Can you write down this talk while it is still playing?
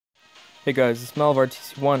Hey guys, it's Mel of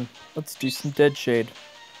RTC1. Let's do some Deadshade.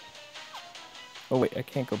 Oh wait, I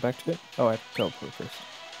can't go back to it? Oh, I have to teleport first.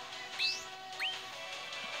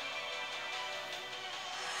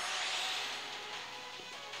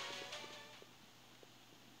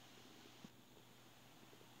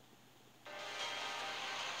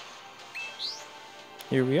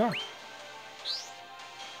 Here we are.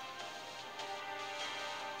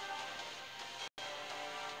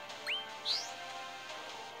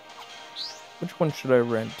 Which one should I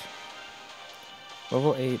rent?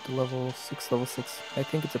 Level 8, level 6, level 6. I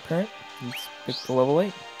think it's apparent. Let's pick the level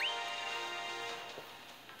 8.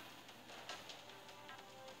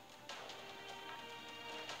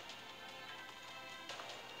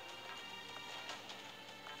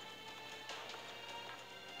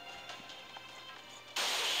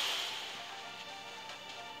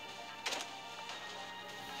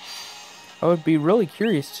 I would be really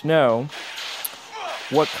curious to know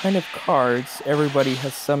what kind of cards everybody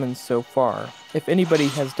has summoned so far. If anybody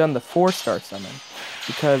has done the 4-star summon.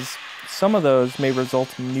 Because some of those may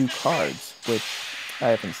result in new cards, which I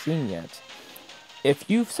haven't seen yet. If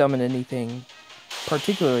you've summoned anything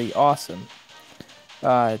particularly awesome,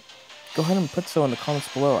 go ahead and put so in the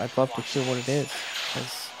comments below. I'd love to hear what it is,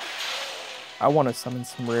 because I want to summon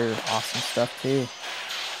some rare, awesome stuff too.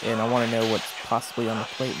 And I want to know what's possibly on the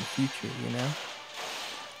plate in the future, you know?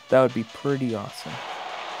 That would be pretty awesome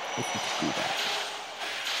if you could do that.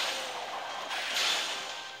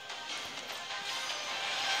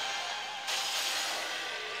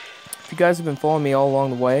 If you guys have been following me all along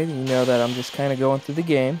the way, you know that I'm just kind of going through the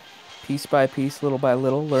game, piece by piece, little by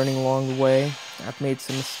little, learning along the way. I've made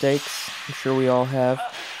some mistakes, I'm sure we all have.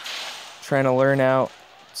 Trying to learn out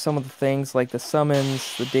some of the things like the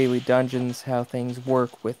summons, the daily dungeons, how things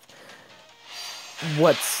work with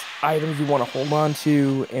what items you want to hold on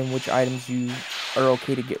to, and which items you are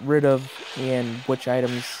okay to get rid of, and which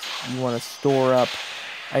items you want to store up.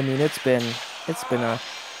 I mean, it's been a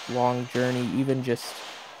long journey, even just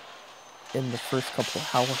in the first couple of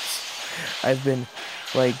hours. I've been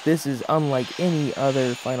like, this is unlike any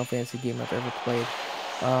other Final Fantasy game I've ever played.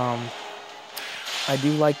 I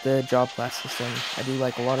do like the job class system. I do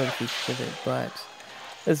like a lot of the features of it, but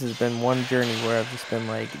this has been one journey where I've just been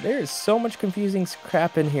like, there is so much confusing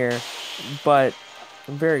crap in here, but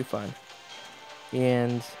very fun.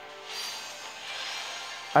 And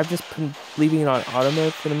I've just been leaving it on auto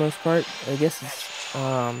mode for the most part. I guess it's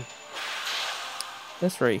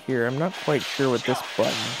this right here. I'm not quite sure what this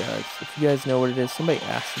button does. If you guys know what it is, somebody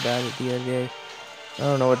asked about it the other day. I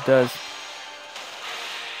don't know what it does.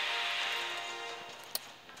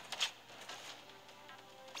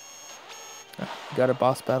 Got a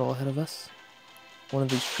boss battle ahead of us. One of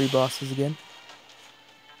these tree bosses again.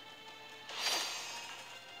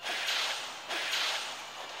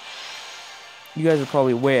 You guys are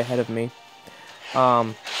probably way ahead of me.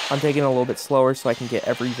 I'm taking it a little bit slower so I can get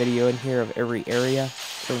every video in here of every area.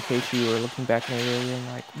 So in case you were looking back in the area and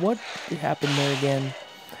like, what happened there again?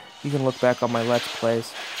 You can look back on my Let's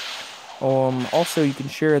Plays. Also, you can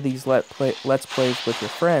share these Let's Plays with your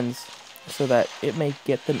friends so that it may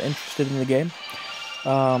get them interested in the game.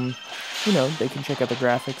 You know, they can check out the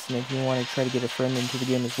graphics, and if you want to try to get a friend into the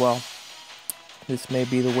game as well, this may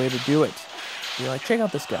be the way to do it. You're like, check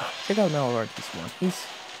out this guy. Check out NLRTC1.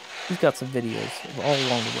 He's got some videos all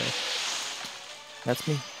along the way. That's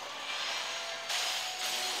me.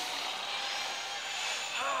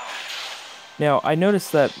 Now, I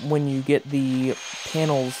noticed that when you get the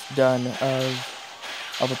panels done of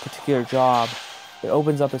a particular job, it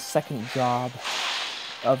opens up a second job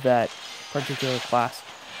of that particular class.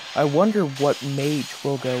 I wonder what mage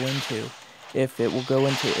will go into, if it will go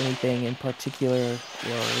into anything in particular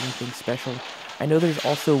or anything special. I know there's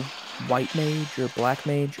also white mage or black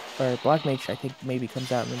mage I think maybe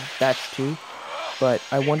comes out in batch 2, but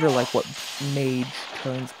I wonder like what mage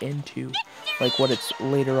turns into, like what its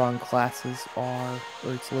later on classes are,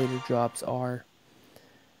 or its later jobs are.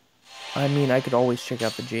 I mean, I could always check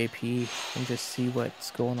out the JP and just see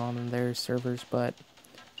what's going on in their servers, but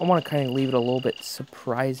I want to kind of leave it a little bit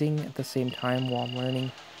surprising at the same time while I'm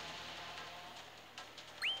learning.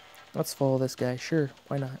 Let's follow this guy. Sure,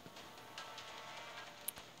 why not?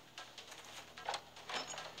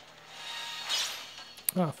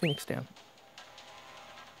 Oh, Phoenix Down.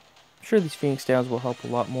 I'm sure these Phoenix Downs will help a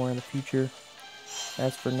lot more in the future.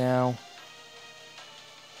 As for now,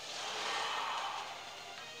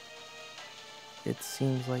 it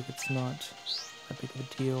seems like it's not that big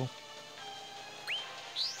of a deal.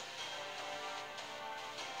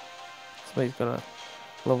 Somebody's got a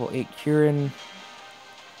level 8 Kieran.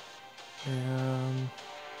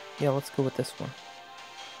 Yeah, let's go with this one.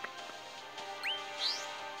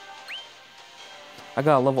 I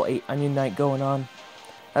got a level 8 Onion Knight going on.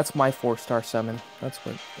 That's my 4-star summon. That's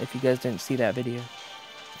what, if you guys didn't see that video.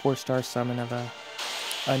 4-star summon of a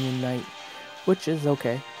Onion Knight, which is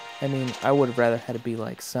okay. I mean, I would have rather had it be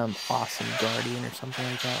like some awesome Guardian or something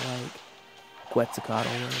like that, like Quetzalcoatl,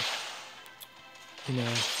 or, you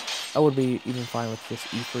know, I would be even fine with just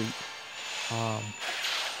Ifrit.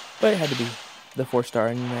 But it had to be the 4-star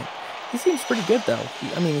Onion Knight. He seems pretty good though.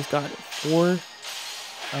 I mean, he's got 4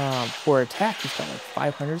 for attack. He's got like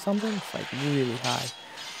 500 something. It's like really high.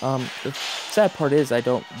 The sad part is I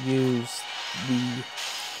don't use the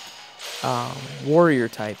warrior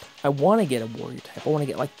type. I want to get a warrior type. I want to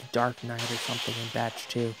get like the Dark Knight or something in batch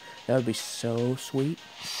 2. That would be so sweet,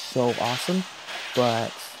 so awesome.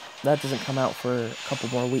 But that doesn't come out for a couple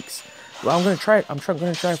more weeks. Well, I'm gonna try it.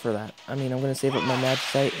 Gonna try for that. I mean, I'm gonna save up my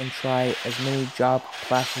Magicite and try as many job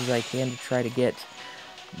classes as I can to try to get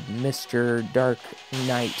Mr. Dark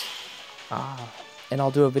Knight. And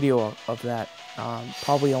I'll do a video of that.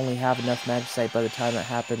 Probably only have enough Magicite by the time it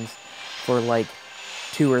happens for like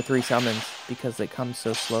 2 or 3 summons because it comes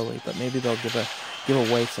so slowly. But maybe they'll give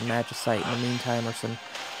away some Magicite in the meantime, or some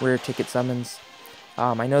rare ticket summons.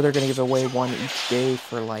 I know they're gonna give away one each day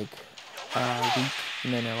for like a week,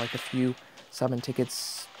 and then like a few summon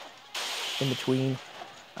tickets in between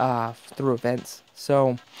through events.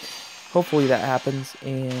 So hopefully that happens,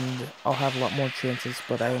 and I'll have a lot more chances.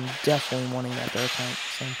 But I am definitely wanting that Dark Knight,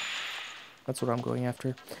 so that's what I'm going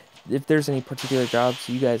after. If there's any particular jobs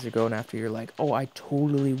you guys are going after, you're like, oh, I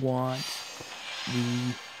totally want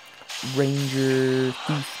the Ranger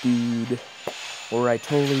Thief dude, or I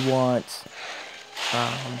totally want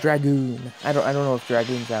Dragoon. I don't know if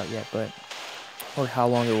Dragoon's out yet, but or how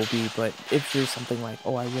long it will be. But if there's something like,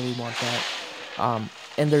 oh, I really want that,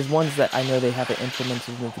 and there's ones that I know they haven't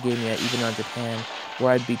implemented into the game yet, even on Japan,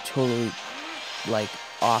 where I'd be totally like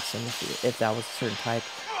awesome if that was a certain type.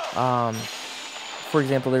 For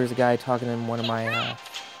example, there was a guy talking in one of my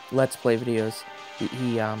Let's Play videos.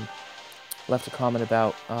 He left a comment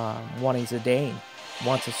about wanting Zidane,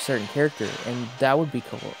 wants a certain character, and that would be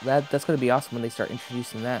cool. That's going to be awesome when they start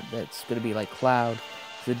introducing that. That's going to be like Cloud,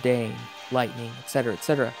 Zidane, Lightning, etc.,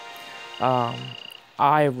 etc.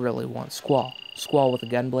 I really want Squall. Squall with a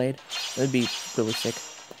gunblade. That would be really sick.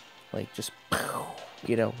 Like, just,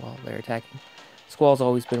 you know, while they're attacking. Squall's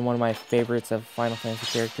always been one of my favorites of Final Fantasy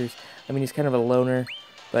characters. I mean, he's kind of a loner,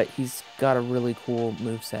 but he's got a really cool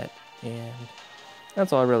moveset, and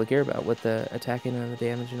that's all I really care about with the attacking and the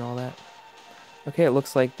damage and all that. Okay, it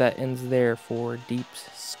looks like that ends there for Deep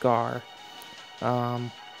Scar.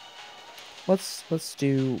 Let's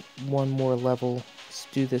do one more level. Let's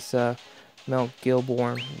do this Mount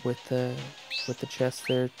Gilbourne with the chest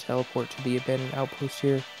there. Teleport to the abandoned outpost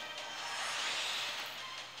here.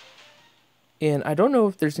 And I don't know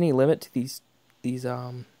if there's any limit to these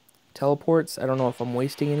teleports. I don't know if I'm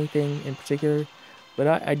wasting anything in particular, but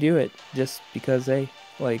I do it just because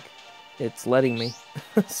it's letting me.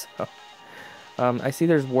 So I see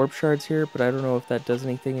there's warp shards here, but I don't know if that does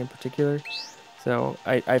anything in particular. So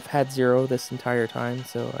I've had 0 this entire time,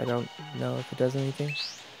 so I don't know if it does anything.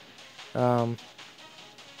 Yeah,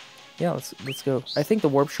 let's go. I think the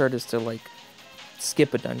warp shard is to like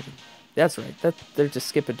skip a dungeon. That's right. They're to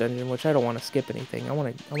skip a dungeon, which I don't want to skip anything. I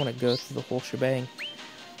want to go through the whole shebang.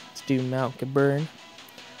 Let's do Mount Gilbourne.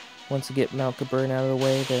 Once we get Mount Gilbourne out of the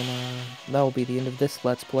way, then that will be the end of this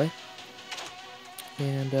Let's Play.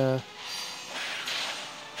 And yeah,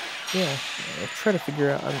 I'll try to figure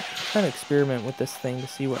out. I'm trying to experiment with this thing to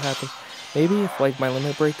see what happens. Maybe if like my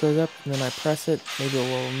limit break goes up and then I press it, maybe it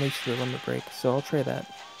will unleash the limit break. So I'll try that.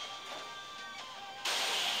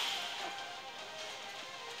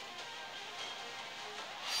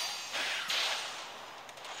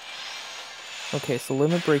 Okay, so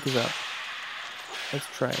limit break is up. Let's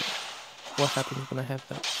try it. What happens when I have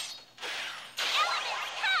that?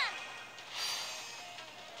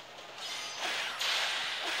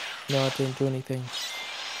 No, it didn't do anything.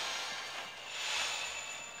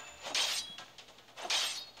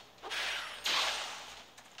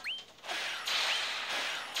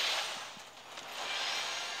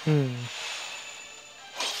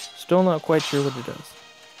 Still not quite sure what it does.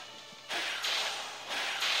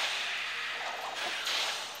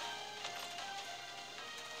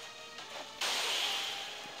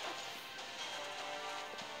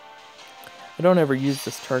 I don't ever use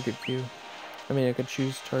this target view. I mean, I could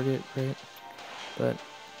choose target, right? But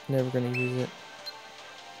never gonna use it.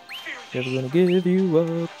 Never gonna give you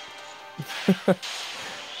up.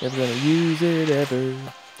 Never gonna use it ever.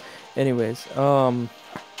 Anyways,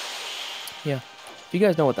 yeah. If you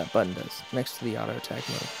guys know what that button does, next to the auto attack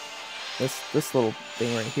mode, this little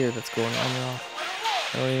thing right here that's going on and off,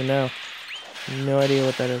 I don't even know. No idea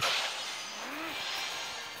what that is.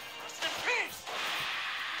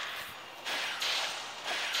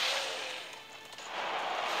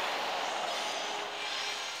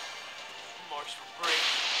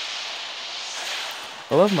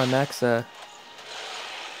 I love my max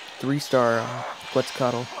 3-star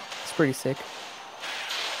Quetzalcoatl. It's pretty sick.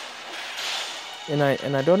 And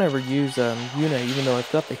I don't ever use Yuna, even though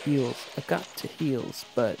I've got the heals. I've got the heals,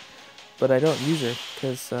 but I don't use her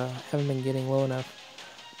because I haven't been getting low enough.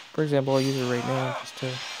 For example, I'll use her right now just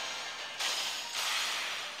to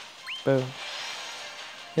boom,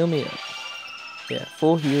 heal me up. Yeah,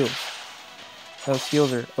 full heals. Those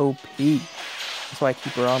heals are OP. That's why I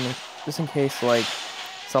keep her on me, just in case like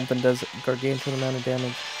something does a gargantuan amount of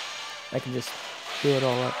damage. I can just heal it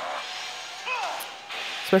all up.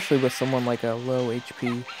 Especially with someone like a low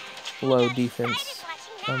HP, low defense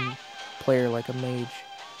player like a mage.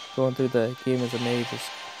 Going through the game as a mage is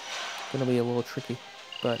gonna be a little tricky,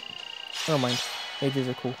 but I don't mind. Mages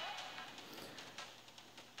are cool.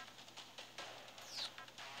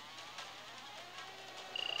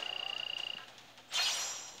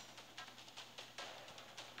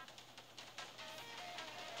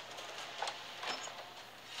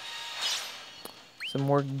 Some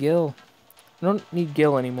more gil. I don't need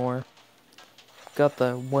gil anymore. Got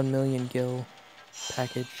the 1 million gil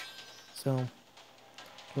package, so I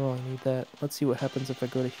don't really need that. Let's see what happens if I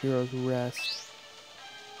go to Hero's Rest.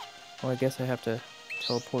 Well, I guess I have to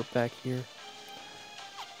teleport back here.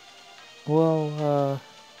 Well,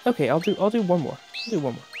 okay, I'll do one more.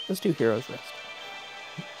 Let's do Hero's Rest.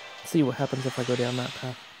 See what happens if I go down that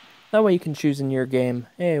path. That way you can choose in your game,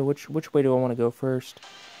 hey, which way do I want to go first?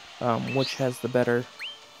 Which has the better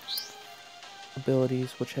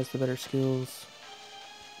abilities, which has the better skills.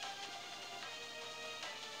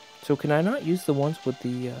 So can I not use the ones with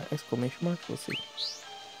the exclamation marks? Let's see.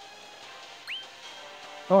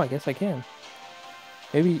 Oh, I guess I can.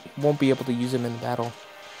 Maybe won't be able to use them in battle,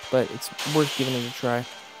 but it's worth giving it a try.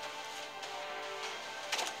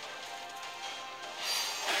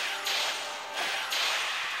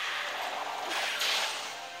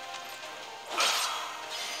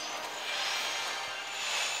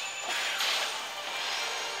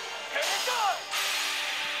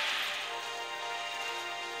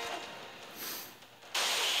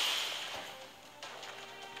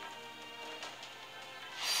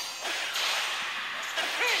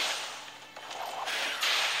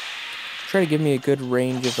 Try to give me a good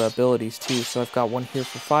range of abilities too. So I've got one here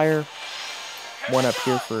for fire, one up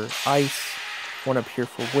here for ice, one up here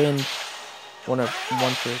for wind, one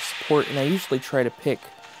for support, and I usually try to pick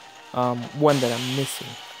one that I'm missing.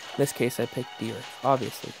 In this case, I picked the earth,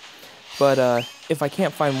 obviously. But if I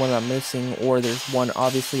can't find one I'm missing, or there's one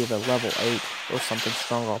obviously of a level 8 or something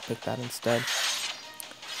strong, I'll pick that instead.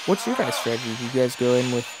 What's your guys' strategy? Do you guys go in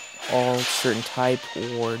with all certain type,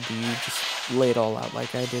 or do you just lay it all out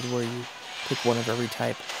like I did, where you pick one of every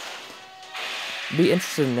type? Be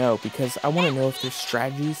interested to know, because I want to know if there's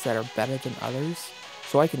strategies that are better than others.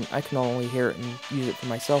 So I can not only hear it and use it for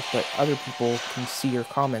myself, but other people can see your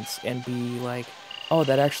comments and be like, oh,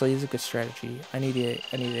 that actually is a good strategy. I need to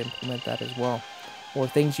implement that as well. Or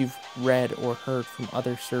things you've read or heard from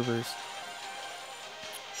other servers.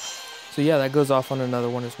 So yeah, that goes off on another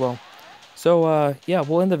one as well. So yeah,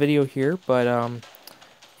 we'll end the video here, but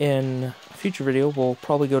in a future video, we'll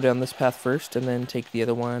probably go down this path first and then take the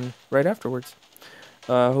other one right afterwards.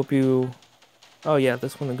 Hope you... Oh yeah,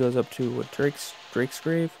 this one goes up to what, Drake's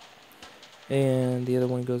Grave. And the other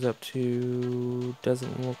one goes up to...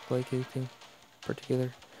 doesn't look like anything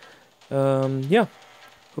particular. Yeah.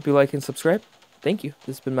 Hope you like and subscribe. Thank you.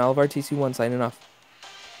 This has been MalavarTC1 signing off.